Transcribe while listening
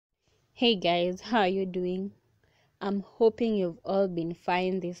Hey guys, how are you doing? I'm hoping you've all been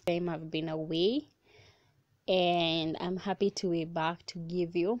fine this time I've been away, and I'm happy to be back to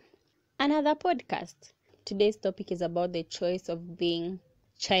give you another podcast. Today's topic is about the choice of being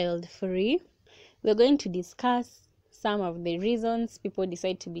child free. We're going to discuss some of the reasons people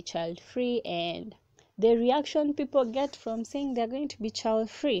decide to be child free and the reaction people get from saying they're going to be child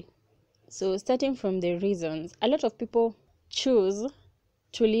free. So, starting from the reasons, a lot of people choose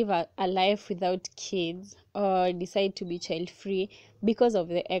to live a life without kids or decide to be child free because of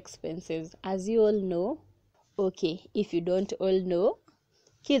the expenses. As you all know, okay, if you don't all know,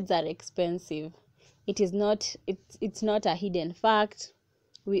 kids are expensive. It's not a hidden fact.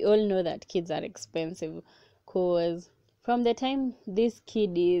 We all know that kids are expensive because from the time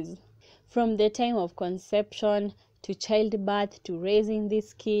from the time of conception to childbirth to raising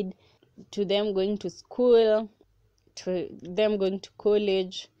this kid to them going to school to them going to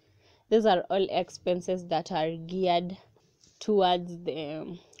college, these are all expenses that are geared towards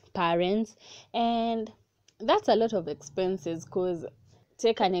the parents, and that's a lot of expenses. Because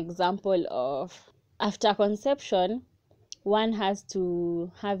take an example of after conception, one has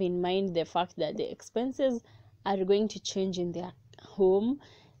to have in mind the fact that the expenses are going to change in their home.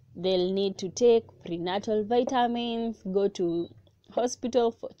 They'll need to take prenatal vitamins, go to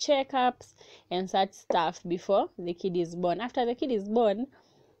hospital for checkups and such stuff before the kid is born. After the kid is born,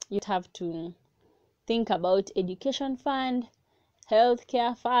 you have to think about education fund,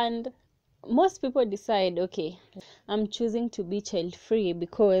 healthcare fund. Most people decide, okay, I'm choosing to be child free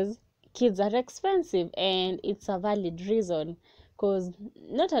because kids are expensive, and it's a valid reason because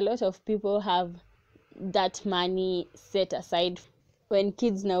not a lot of people have that money set aside when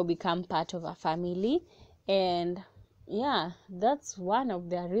kids now become part of a family. And yeah, that's one of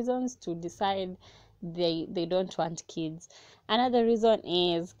their reasons to decide they don't want kids. Another reason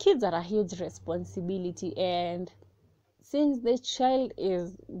is kids are a huge responsibility, and since the child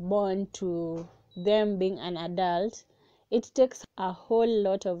is born to them being an adult, it takes a whole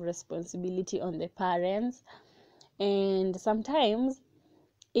lot of responsibility on the parents. And sometimes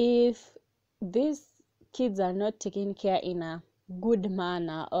if these kids are not taken care in a good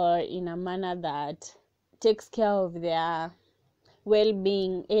manner or in a manner that takes care of their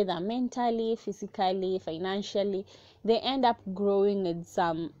well-being, either mentally, physically, financially, they end up growing with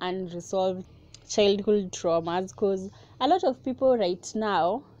some unresolved childhood traumas. Because a lot of people right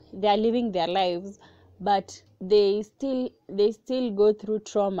now, they are living their lives, but they still go through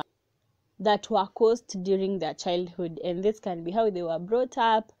trauma that were caused during their childhood, and this can be how they were brought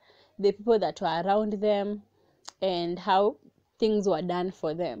up, the people that were around them, and how things were done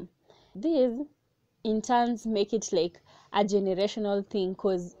for them. These in turns make it like a generational thing,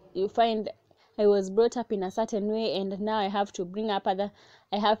 because you find I was brought up in a certain way, and now I have to bring up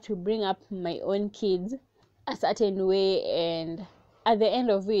my own kids a certain way, and at the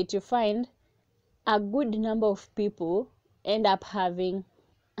end of it you find a good number of people end up having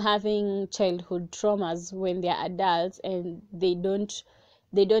childhood traumas when they're adults, and they don't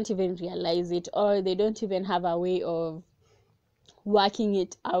even realize it, or they don't even have a way of working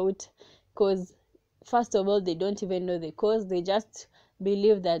it out. Because first of all, they don't even know the cause. They just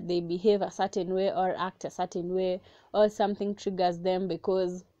believe that they behave a certain way or act a certain way, or something triggers them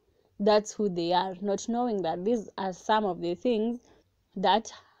because that's who they are, not knowing that these are some of the things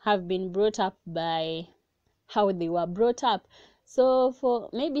that have been brought up by how they were brought up. So for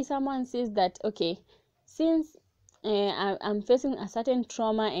maybe someone says that, okay, since I'm facing a certain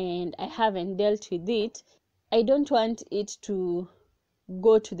trauma and I haven't dealt with it, I don't want it to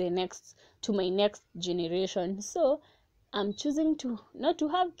go to my next generation, so I'm choosing to not to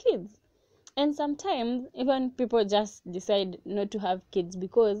have kids. And sometimes even people just decide not to have kids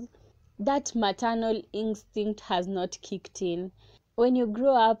because that maternal instinct has not kicked in. When you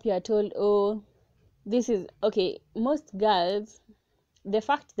grow up, you are told, oh, this is okay. Most girls, the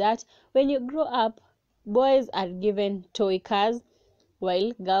fact that when you grow up, boys are given toy cars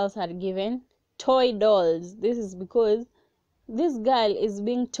while girls are given toy dolls. This is because this girl is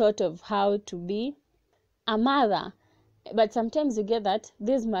being taught of how to be a mother. But sometimes you get that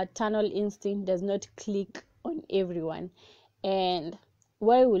this maternal instinct does not click on everyone. And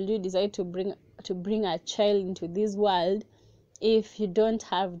why will you decide to bring a child into this world if you don't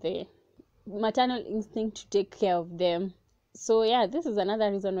have the maternal instinct to take care of them? So yeah, this is another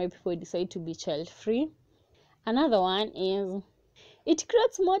reason why people decide to be child free. Another one is it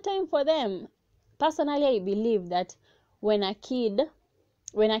creates more time for them. Personally, I believe that when a kid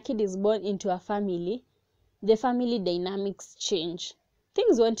is born into a family, the family dynamics change.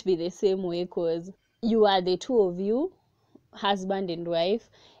 Things won't be the same way because you are the two of you husband and wife,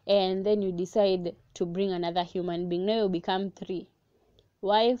 and then you decide to bring another human being. Now you become three: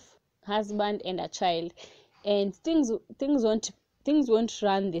 wife, husband, and a child. And things won't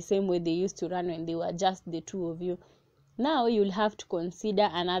run the same way they used to run when they were just the two of you. Now you'll have to consider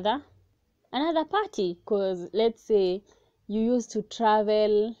another party, because let's say you used to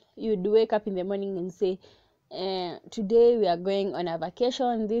travel, you'd wake up in the morning and say, today we are going on a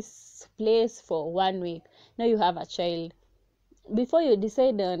vacation this place for 1 week. Now you have a child. Before you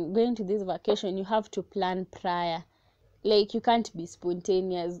decide on going to this vacation, you have to plan prior. Like, you can't be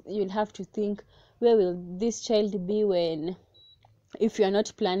spontaneous. You'll have to think, where will this child be when, if you're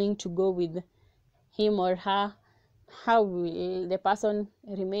not planning to go with him or her, how will the person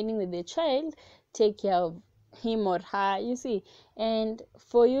remaining with the child take care of him or her, you see? And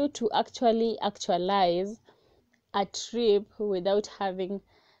for you to actually actualize a trip without having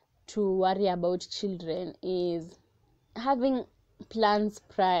to worry about children is having plans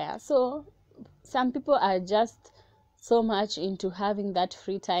prior. So some people are just so much into having that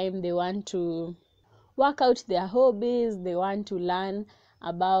free time. They want to work out their hobbies, they want to learn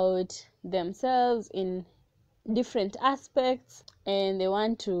about themselves in different aspects, and they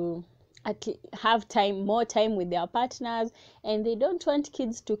want to have more time with their partners, and they don't want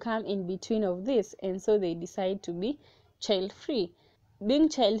kids to come in between of this, and so they decide to be child free. Being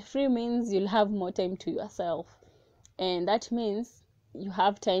child free means you'll have more time to yourself, and that means you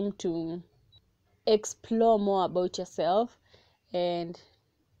have time to explore more about yourself and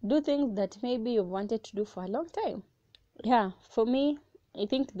do things that maybe you've wanted to do for a long time. Yeah, for me, I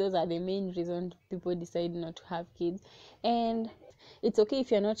think those are the main reasons people decide not to have kids. And it's okay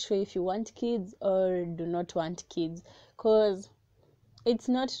if you're not sure if you want kids or do not want kids, because it's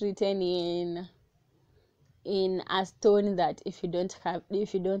not written in a stone that if you don't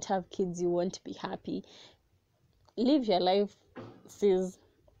have kids you won't be happy. Live your life, sis,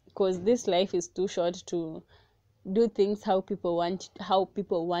 because this life is too short to do things how people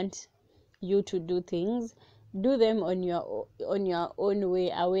want you to do things. Do them on your own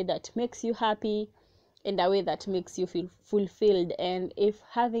way, a way that makes you happy and a way that makes you feel fulfilled. And if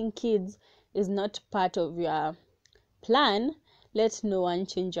having kids is not part of your plan, let no one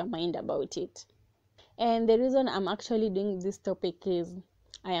change your mind about it. And the reason I'm actually doing this topic is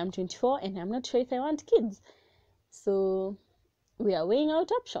I am 24 and I'm not sure if I want kids, so we are weighing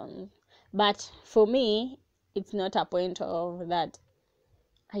out options. But for me, it's not a point of that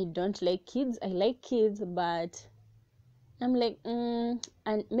I don't like kids. I like kids, but I'm like, and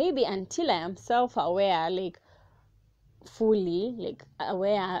maybe until I am self-aware, like fully, like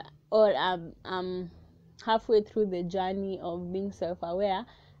aware, or I'm halfway through the journey of being self-aware,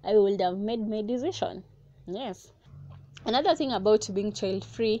 I would have made my decision. Yes. Another thing about being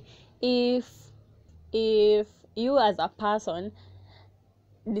child-free, if you as a person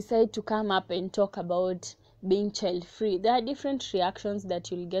decide to come up and talk about being child free, there are different reactions that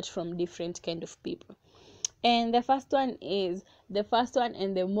you'll get from different kind of people. And the first one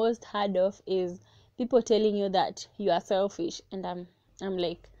and the most hard of is people telling you that you are selfish. And I'm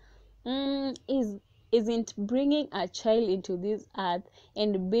like, isn't bringing a child into this earth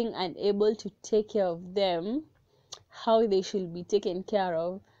and being unable to take care of them how they should be taken care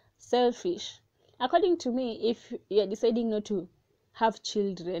of selfish? According to me, if you're deciding not to have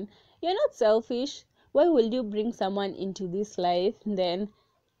children, you're not selfish. Why will you bring someone into this life and then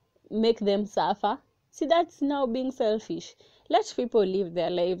make them suffer? See, that's now being selfish. Let people live their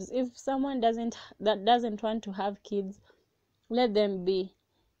lives. If someone doesn't want to have kids, let them be.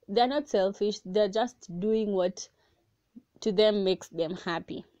 They're not selfish. They're just doing what to them makes them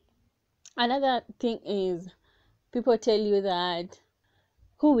happy. Another thing is people tell you that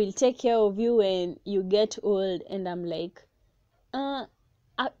who will take care of you when you get old, and I'm like,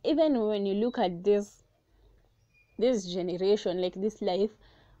 even when you look at this generation, like this life,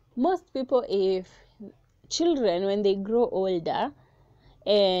 most people, if children, when they grow older,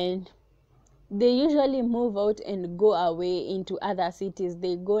 and they usually move out and go away into other cities,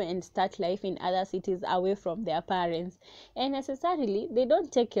 they go and start life in other cities away from their parents, and necessarily they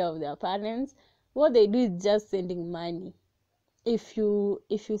don't take care of their parents. What they do is just sending money. If you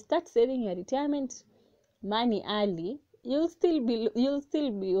start saving your retirement money early, you'll still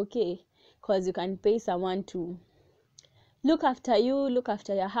be okay, because you can pay someone to look after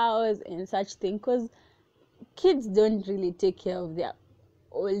your house and such thing, because kids don't really take care of their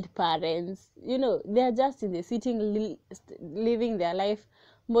old parents. They're just in the sitting living their life.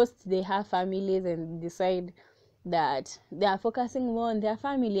 Most they have families and decide that they are focusing more on their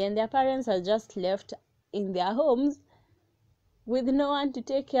family, and their parents are just left in their homes with no one to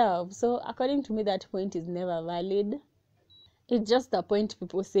take care of. So according to me, that point is never valid. It's just a point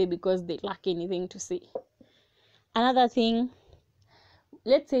people say because they lack anything to say. Another thing,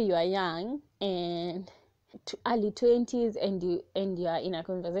 let's say you are young and to early 20s, and you are in a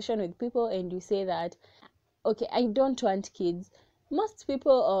conversation with people and you say that, okay, I don't want kids. Most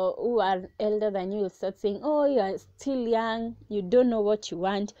people who are elder than you will start saying, oh, you are still young, you don't know what you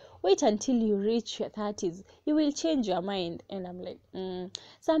want, wait until you reach your 30s, you will change your mind. And I'm like,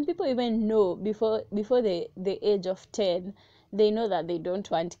 some people even know before the age of 10, they know that they don't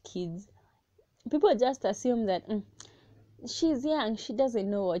want kids. People just assume that she's young, she doesn't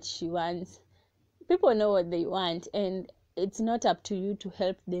know what she wants. People know what they want, and it's not up to you to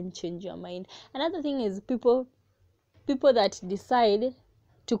help them change your mind. Another thing is people that decide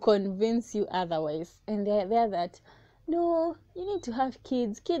to convince you otherwise, and they're that, no, you need to have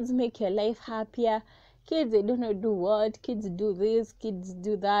kids make your life happier, kids, they don't know do what, kids do this, kids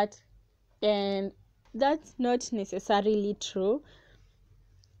do that. And that's not necessarily true.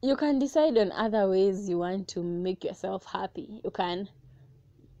 You can decide on other ways you want to make yourself happy. You can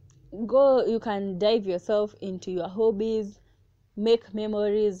dive yourself into your hobbies, make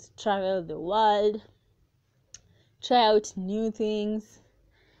memories, travel the world, try out new things,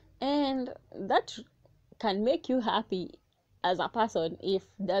 and that can make you happy as a person if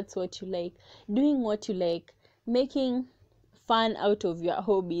that's what you like. Doing what you like, making fun out of your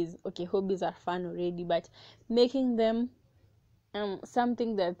hobbies. Okay, hobbies are fun already, but making them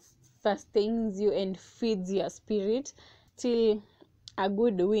something that sustains you and feeds your spirit, still a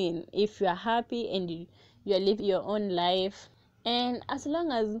good win if you are happy and you are living your own life. And as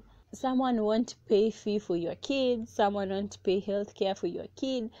long as someone won't pay fee for your kid, someone won't pay health care for your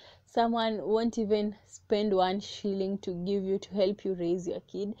kid, someone won't even spend 1 shilling to give you to help you raise your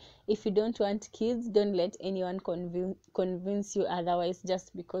kid. If you don't want kids, don't let anyone convince you otherwise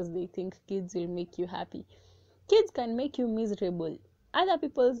just because they think kids will make you happy. Kids can make you miserable. Other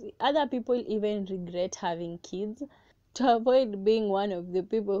people even regret having kids. To avoid being one of the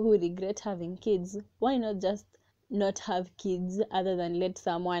people who regret having kids, why not just not have kids, other than let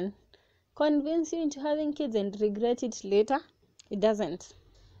someone convince you into having kids and regret it later? It doesn't.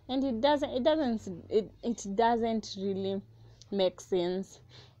 And it doesn't really make sense.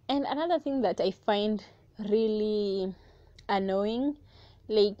 And another thing that I find really annoying,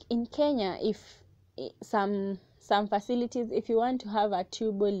 like in Kenya, if some facilities, if you want to have a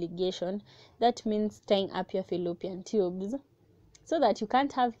tubal ligation, that means tying up your fallopian tubes so that you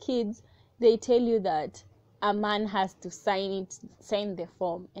can't have kids. They tell you that a man has to sign the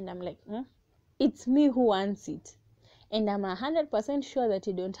form, and I'm like, it's me who wants it, and I'm 100% sure that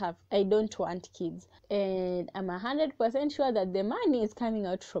I don't want kids, and I'm 100% sure that the money is coming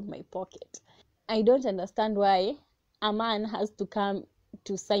out from my pocket. I don't understand why a man has to come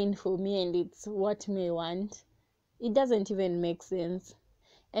to sign for me and it's what me want. It doesn't even make sense.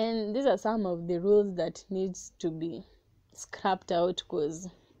 And these are some of the rules that needs to be scrapped out because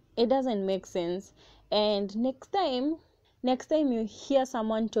it doesn't make sense. And next time you hear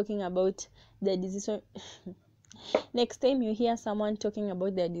someone talking about the decision next time you hear someone talking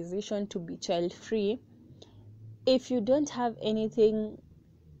about their decision to be child free, if you don't have anything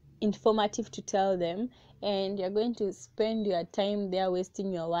informative to tell them and you're going to spend your time there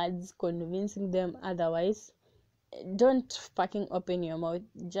wasting your words convincing them otherwise, don't fucking open your mouth.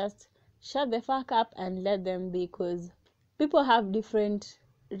 Just shut the fuck up and let them be, because people have different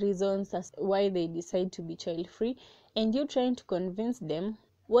reasons as why they decide to be child free, and you trying to convince them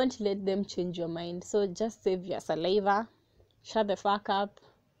won't let them change your mind. So just save your saliva, shut the fuck up,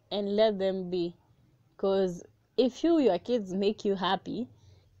 and let them be. Because if your kids make you happy,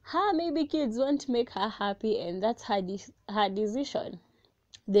 maybe kids won't make her happy, and that's her decision.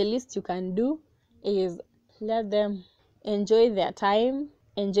 The least you can do is let them enjoy their time,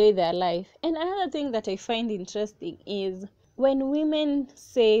 enjoy their life. And another thing that I find interesting is when women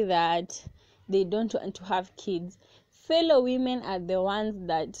say that they don't want to have kids, fellow women are the ones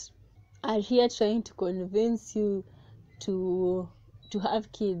that are here trying to convince you to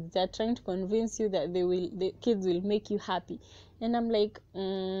have kids. They're trying to convince you that the kids will make you happy. And I'm like,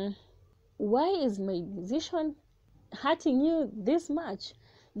 why is my decision hurting you this much?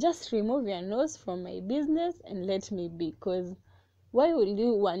 Just remove your nose from my business and let me be. Because why will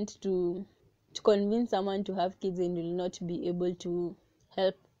you want to convince someone to have kids and will not be able to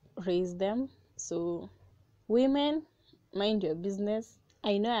help raise them? So women, mind your business.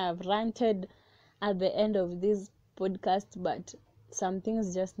 I know I have ranted at the end of this podcast, but some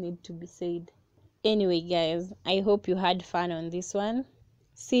things just need to be said. Anyway, guys, I hope you had fun on this one.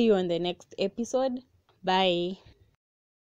 See you on the next episode. Bye.